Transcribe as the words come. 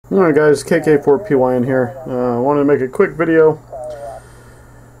Alright guys, KK4PY in here. I wanted to make a quick video.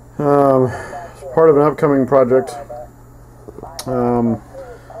 It's part of an upcoming project.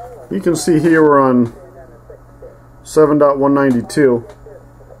 You can see here we're on 7.192.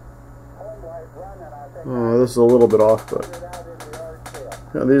 This is a little bit off, but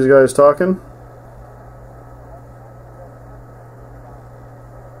got these guys talking.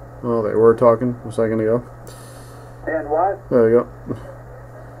 Oh, they were talking a second ago. And what? There you go.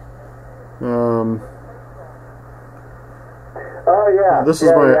 Oh yeah. This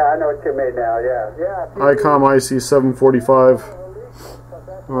is my I know what you mean now. Yeah. ICOM IC745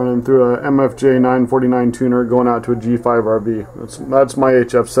 running through a MFJ 949 tuner going out to a G5 RV. That's my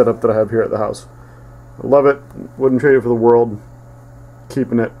HF setup that I have here at the house. I love it. Wouldn't trade it for the world.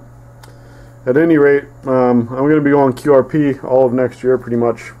 Keeping it. At any rate, I'm going to be going QRP all of next year pretty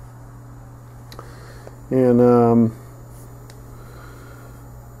much. And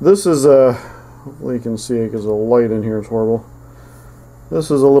this is a, hopefully you can see it because the light in here is horrible.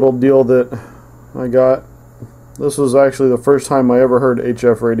 This is a little deal that I got. This was actually the first time I ever heard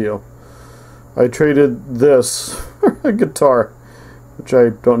HF radio. I traded this for a guitar, which I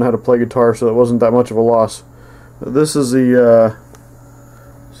don't know how to play guitar, so it wasn't that much of a loss. This is the,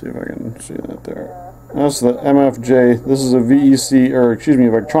 see if I can see that there. That's the MFJ. This is a VEC, or excuse me,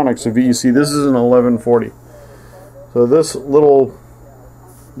 Vectronics, a VEC. This is an 1140. So this little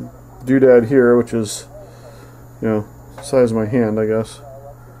doodad here, which is, you know, the size of my hand, I guess,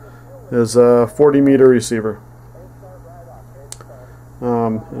 is a 40 meter receiver.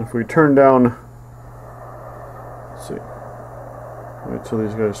 If we turn down, let's see, wait till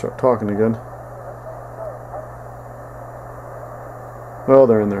these guys start talking again. Well,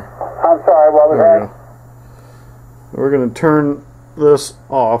 they're in there. I'm sorry, what was there that? we go. We're going to turn this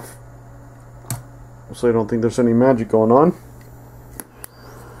off so I don't think there's any magic going on.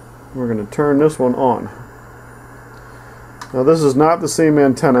 We're going to turn this one on. Now this is not the same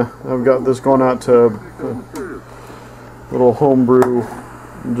antenna. I've got this going out to a little homebrew,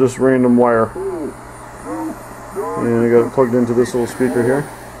 just random wire. And I got it plugged into this little speaker here.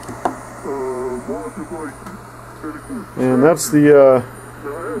 And that's the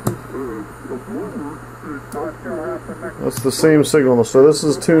same signal. So this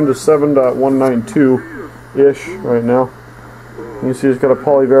is tuned to 7.192-ish right now. You see it's got a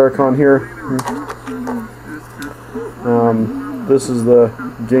polyvaricon here. This is the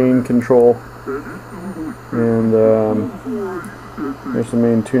gain control. And there's the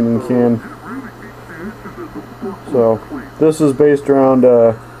main tuning can. So this is based around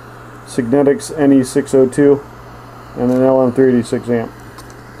Signetics NE602 and an LM386 amp.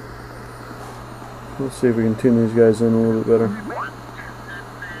 Let's see if we can tune these guys in a little bit better.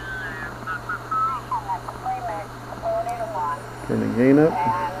 Turn the gain up.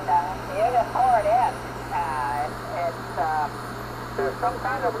 There's some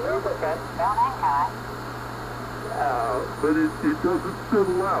kind of lubricant. But it doesn't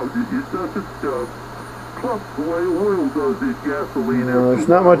settle out. It doesn't clump the way oil does in gasoline. There's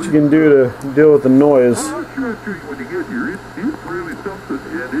not much you can do to deal with the noise. I'm not sure when you get here. It's really something,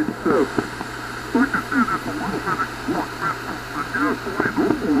 and it's like I said, it's a little bit more expensive than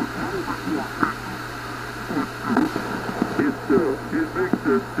gasoline. It makes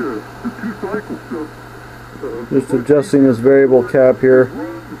the two-cycle stuff. Just adjusting this variable cap here.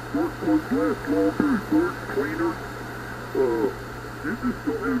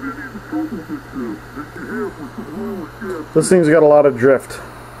 This thing's got a lot of drift.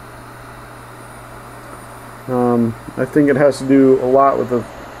 I think it has to do a lot with the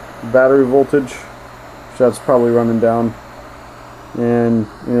battery voltage, which that's probably running down. And,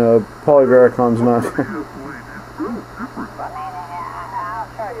 you know, polyvaricon's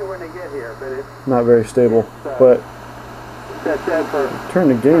not very stable. But turn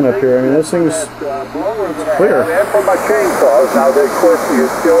the gain up here. I mean, this thing's clear. For my chainsaws, now of course you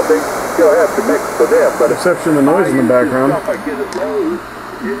still have to mix for them, but exception the noise in the background.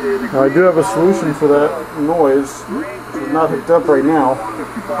 Now, I do have a solution for that noise. It's not hooked up right now.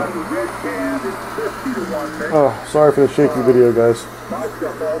 Oh, sorry for the shaky video, guys.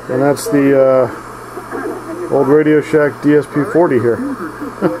 And that's the old Radio Shack DSP-40 here.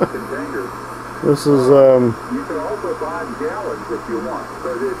 This is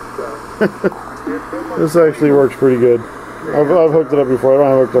this actually works pretty good. I've hooked it up before. I don't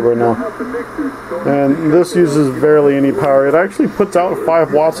have it hooked up right now. And this uses barely any power. It actually puts out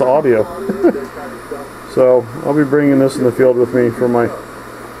 5 watts of audio. So I'll be bringing this in the field with me for my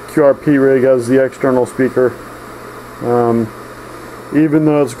QRP rig as the external speaker. Even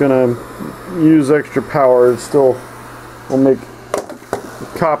though it's going to use extra power, it still will make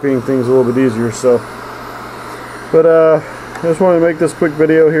copying things a little bit easier. So, but I just wanted to make this quick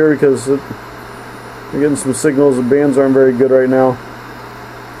video here because we're getting some signals. The bands aren't very good right now.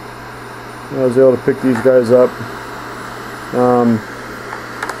 I was able to pick these guys up.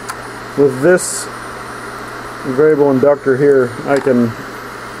 With this variable inductor here, I can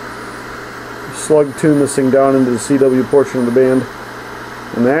slug tune this thing down into the CW portion of the band,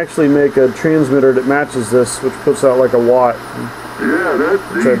 and they actually make a transmitter that matches this, which puts out like a watt. Yeah,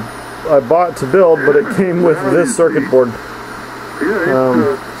 that's which I bought to build, but it came with this circuit board.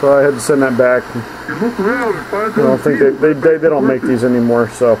 So I had to send that back. You look around and find I don't think they don't make these anymore.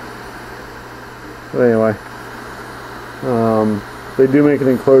 So, but anyway, they do make an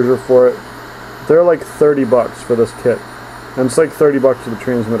enclosure for it. They're like $30 for this kit, and it's like $30 for the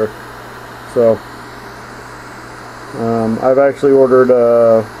transmitter. So, I've actually ordered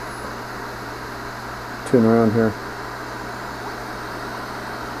a tune around here.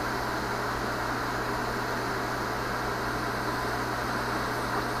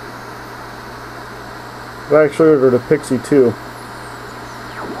 I've actually ordered a Pixie 2.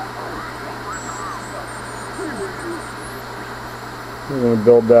 I'm going to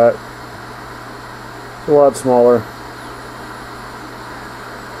build that. It's a lot smaller.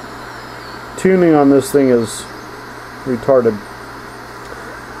 Tuning on this thing is retarded.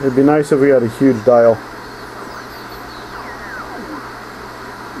 It'd be nice if we had a huge dial.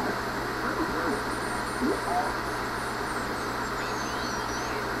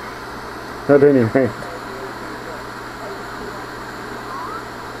 At any rate.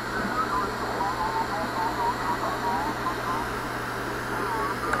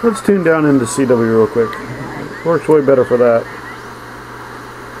 Let's tune down into CW real quick. Works way better for that.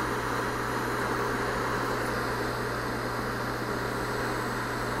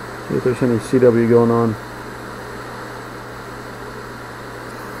 See if there's any CW going on.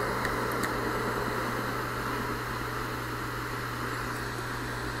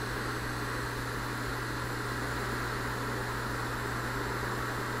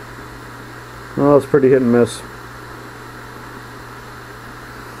 Oh, it's pretty hit and miss.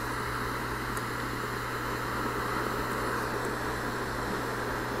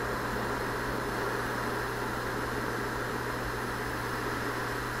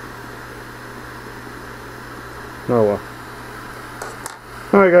 Oh well.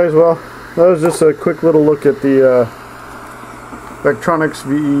 Alright guys, well, that was just a quick little look at the Vectronics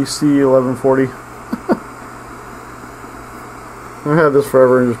VEC-1140. I had this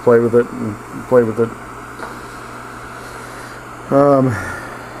forever and just play with it and play with it.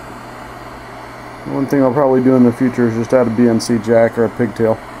 One thing I'll probably do in the future is just add a BNC jack or a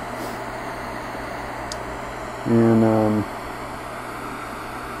pigtail. And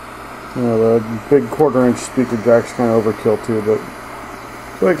you know, the big 1/4-inch speaker jack's kind of overkill too, but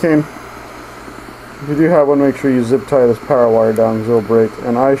so it came. If you do have one, make sure you zip tie this power wire down because it'll break.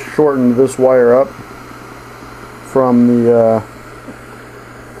 And I shortened this wire up from the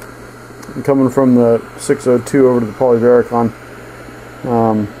coming from the 602 over to the polyvaricon,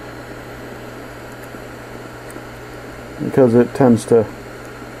 because it tends to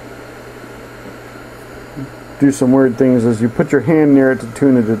do some weird things. As you put your hand near it to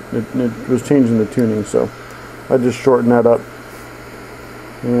tune it, it was changing the tuning, so I just shortened that up.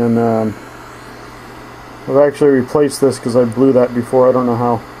 And I've actually replaced this because I blew that before. I don't know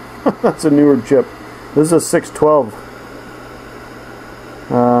how. That's a newer chip. This is a 612.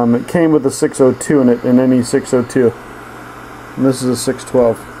 It came with a 602 in it, in any 602, and this is a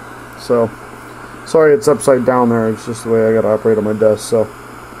 612. So sorry it's upside down there. It's just the way I gotta operate on my desk. So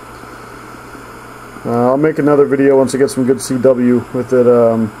I'll make another video once I get some good CW with it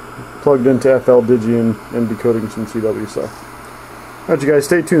plugged into FL Digi and decoding some CW. So alright you guys,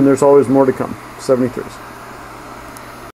 stay tuned. There's always more to come. 73s.